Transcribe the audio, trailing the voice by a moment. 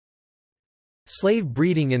Slave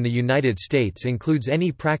breeding in the United States includes any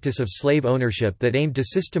practice of slave ownership that aimed to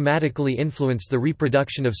systematically influence the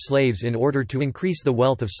reproduction of slaves in order to increase the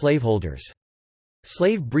wealth of slaveholders.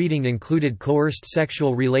 Slave breeding included coerced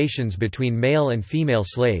sexual relations between male and female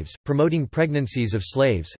slaves, promoting pregnancies of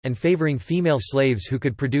slaves, and favoring female slaves who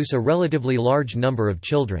could produce a relatively large number of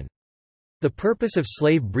children. The purpose of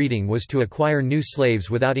slave breeding was to acquire new slaves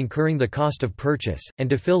without incurring the cost of purchase, and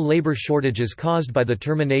to fill labor shortages caused by the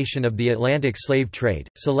termination of the Atlantic slave trade.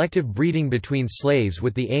 Selective breeding between slaves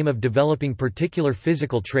with the aim of developing particular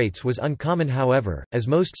physical traits was uncommon, however, as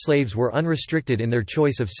most slaves were unrestricted in their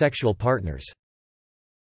choice of sexual partners.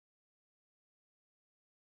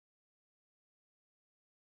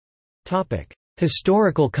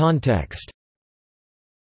 Historical context.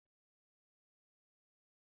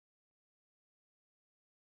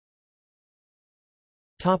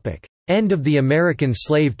 End of the American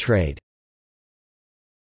slave trade.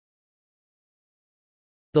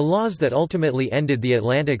 The laws that ultimately ended the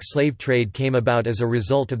Atlantic slave trade came about as a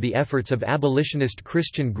result of the efforts of abolitionist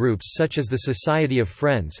Christian groups such as the Society of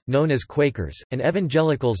Friends, known as Quakers, and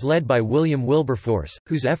evangelicals led by William Wilberforce,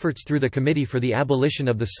 whose efforts through the Committee for the Abolition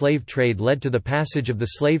of the Slave Trade led to the passage of the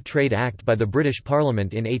Slave Trade Act by the British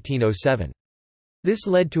Parliament in 1807. This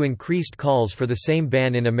led to increased calls for the same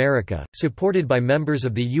ban in America, supported by members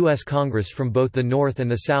of the U.S. Congress from both the North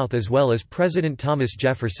and the South as well as President Thomas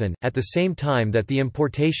Jefferson. At the same time that the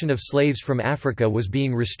importation of slaves from Africa was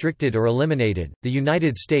being restricted or eliminated, the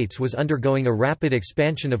United States was undergoing a rapid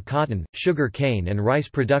expansion of cotton, sugar cane and rice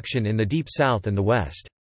production in the Deep South and the West.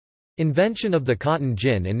 Invention of the cotton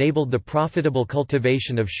gin enabled the profitable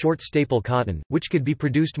cultivation of short staple cotton, which could be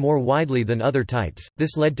produced more widely than other types.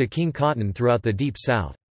 This led to king cotton throughout the Deep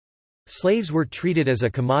South. Slaves were treated as a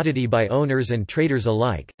commodity by owners and traders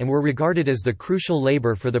alike, and were regarded as the crucial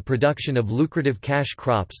labor for the production of lucrative cash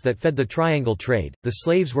crops that fed the triangle trade. The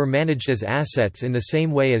slaves were managed as assets in the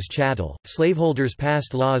same way as chattel. Slaveholders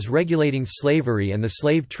passed laws regulating slavery and the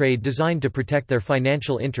slave trade designed to protect their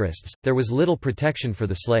financial interests. There was little protection for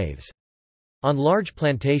the slaves. On large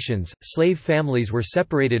plantations, slave families were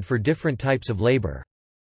separated for different types of labor.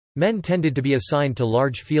 Men tended to be assigned to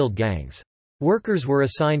large field gangs. Workers were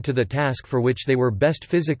assigned to the task for which they were best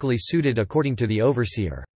physically suited according to the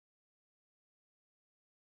overseer.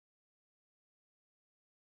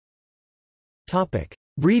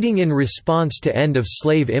 Breeding in response to end of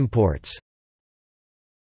slave imports.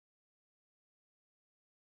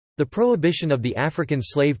 The prohibition of the African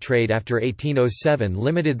slave trade after 1807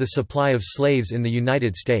 limited the supply of slaves in the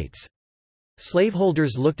United States.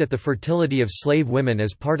 Slaveholders looked at the fertility of slave women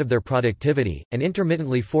as part of their productivity, and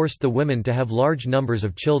intermittently forced the women to have large numbers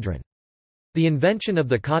of children. The invention of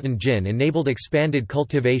the cotton gin enabled expanded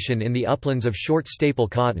cultivation in the uplands of short staple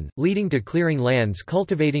cotton, leading to clearing lands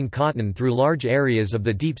cultivating cotton through large areas of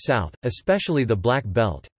the Deep South, especially the Black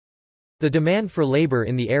Belt. The demand for labor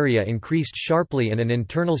in the area increased sharply and an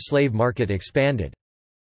internal slave market expanded.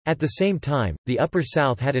 At the same time, the Upper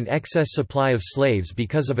South had an excess supply of slaves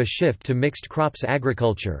because of a shift to mixed crops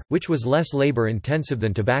agriculture, which was less labor-intensive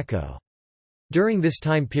than tobacco. During this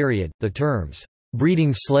time period, the terms,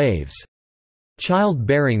 "breeding slaves",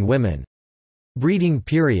 "child-bearing women", "breeding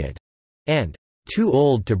period", and "too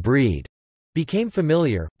old to breed" became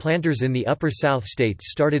familiar. Planters in the Upper South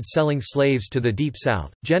states started selling slaves to the Deep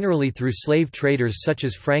South, generally through slave traders such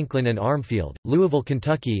as Franklin and Armfield. Louisville,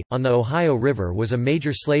 Kentucky, on the Ohio River was a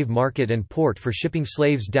major slave market and port for shipping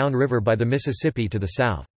slaves downriver by the Mississippi to the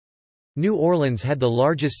south. New Orleans had the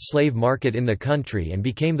largest slave market in the country and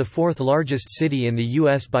became the fourth largest city in the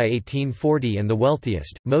U.S. by 1840 and the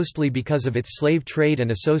wealthiest, mostly because of its slave trade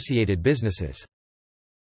and associated businesses.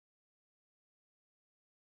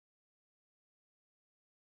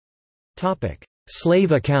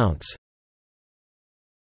 Slave accounts.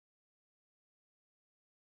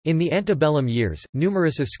 In the antebellum years,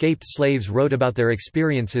 numerous escaped slaves wrote about their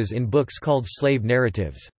experiences in books called slave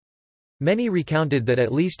narratives. Many recounted that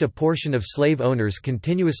at least a portion of slave owners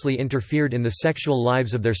continuously interfered in the sexual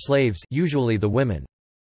lives of their slaves, usually the women.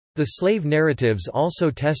 The slave narratives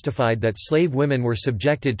also testified that slave women were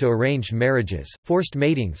subjected to arranged marriages, forced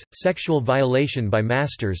matings, sexual violation by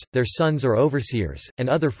masters, their sons or overseers, and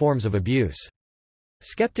other forms of abuse.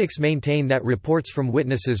 Skeptics maintain that reports from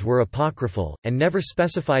witnesses were apocryphal, and never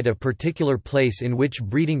specified a particular place in which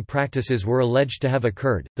breeding practices were alleged to have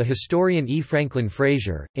occurred. The historian E. Franklin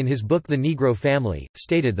Frazier, in his book The Negro Family,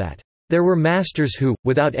 stated that there were masters who,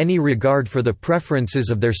 without any regard for the preferences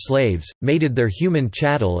of their slaves, mated their human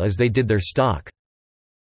chattel as they did their stock.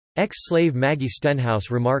 Ex-slave Maggie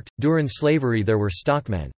Stenhouse remarked, during slavery there were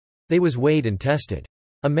stockmen. They was weighed and tested.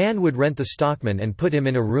 A man would rent the stockman and put him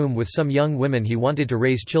in a room with some young women he wanted to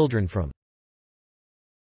raise children from.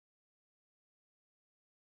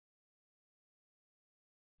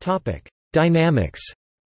 Dynamics.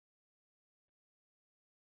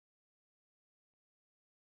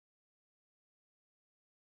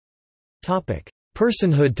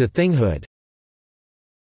 Personhood to thinghood.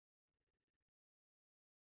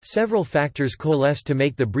 Several factors coalesced to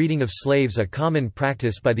make the breeding of slaves a common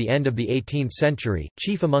practice by the end of the 18th century,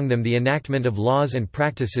 chief among them the enactment of laws and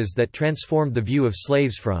practices that transformed the view of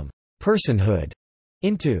slaves from personhood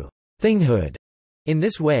into thinghood. In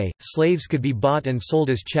this way, slaves could be bought and sold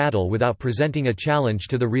as chattel without presenting a challenge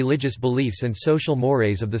to the religious beliefs and social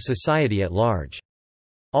mores of the society at large.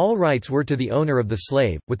 All rights were to the owner of the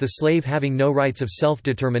slave, with the slave having no rights of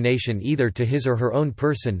self-determination either to his or her own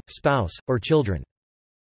person, spouse, or children.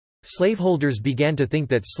 Slaveholders began to think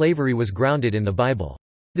that slavery was grounded in the Bible.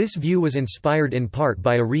 This view was inspired in part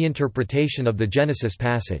by a reinterpretation of the Genesis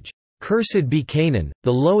passage, "Cursed be Canaan,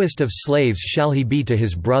 the lowest of slaves shall he be to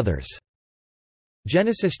his brothers."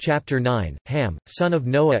 Genesis chapter 9, Ham, son of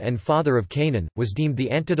Noah and father of Canaan, was deemed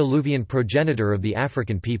the antediluvian progenitor of the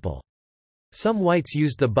African people. Some whites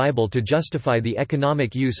used the Bible to justify the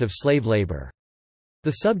economic use of slave labor.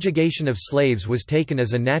 The subjugation of slaves was taken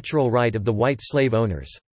as a natural right of the white slave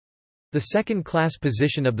owners. The second-class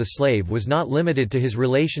position of the slave was not limited to his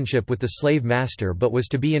relationship with the slave master but was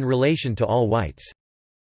to be in relation to all whites.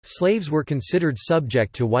 Slaves were considered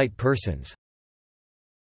subject to white persons.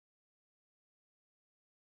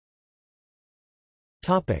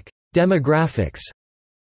 Demographics.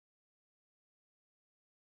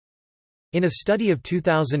 In a study of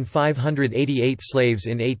 2,588 slaves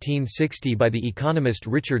in 1860 by the economist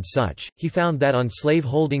Richard Such, he found that on slave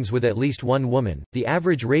holdings with at least one woman, the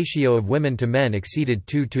average ratio of women to men exceeded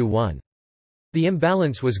 2:1. The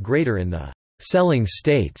imbalance was greater in the selling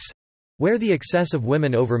states, where the excess of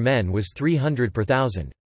women over men was 300 per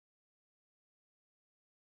thousand.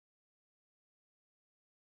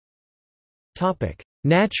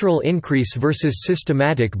 Natural increase versus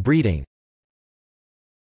systematic breeding.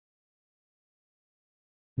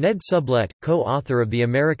 Ned Sublette, co-author of The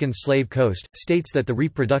American Slave Coast, states that the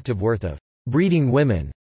reproductive worth of breeding women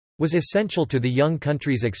was essential to the young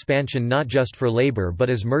country's expansion not just for labor but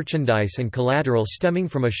as merchandise and collateral stemming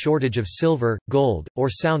from a shortage of silver, gold, or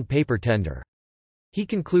sound paper tender. He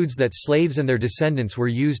concludes that slaves and their descendants were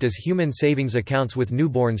used as human savings accounts with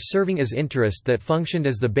newborns serving as interest that functioned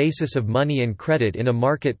as the basis of money and credit in a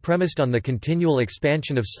market premised on the continual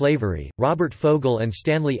expansion of slavery. Robert Fogel and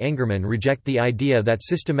Stanley Engerman reject the idea that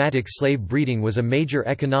systematic slave breeding was a major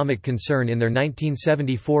economic concern in their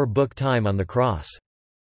 1974 book Time on the Cross.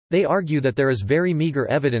 They argue that there is very meager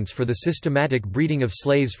evidence for the systematic breeding of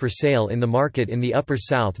slaves for sale in the market in the Upper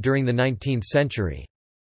South during the 19th century.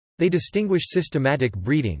 They distinguish systematic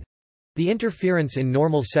breeding—the interference in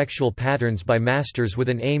normal sexual patterns by masters with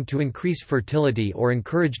an aim to increase fertility or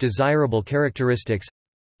encourage desirable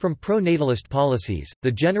characteristics—from pro-natalist policies,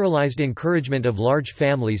 the generalized encouragement of large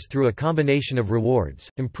families through a combination of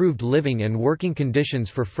rewards, improved living and working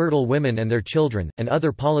conditions for fertile women and their children, and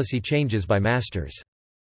other policy changes by masters.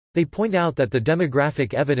 They point out that the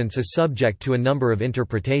demographic evidence is subject to a number of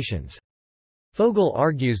interpretations. Fogel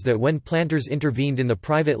argues that when planters intervened in the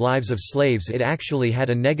private lives of slaves it actually had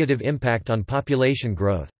a negative impact on population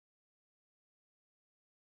growth.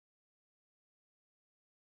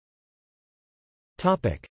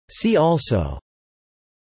 See also: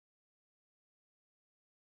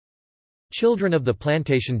 Children of the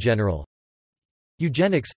Plantation General,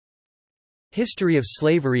 Eugenics, History of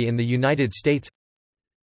slavery in the United States,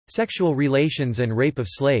 Sexual relations and rape of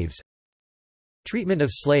slaves, Treatment of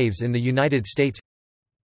slaves in the United States,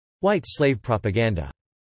 White slave propaganda.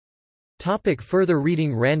 Further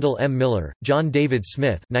reading: Randall M. Miller, John David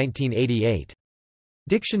Smith 1988.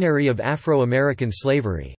 Dictionary of Afro-American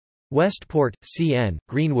Slavery. Westport, C.N.,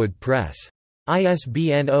 Greenwood Press.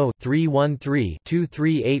 ISBN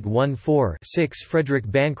 0-313-23814-6.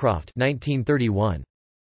 Frederick Bancroft 1931.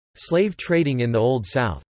 Slave Trading in the Old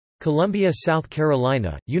South. Columbia, South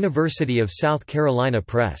Carolina, University of South Carolina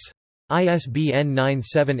Press. ISBN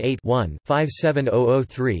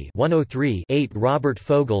 978-1-57003-103-8. Robert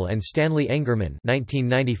Fogel and Stanley Engerman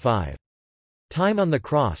 1995. Time on the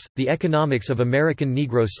Cross, The Economics of American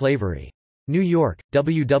Negro Slavery. New York,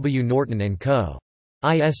 W. W. Norton & Co.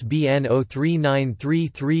 ISBN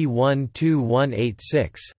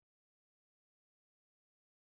 0393312186.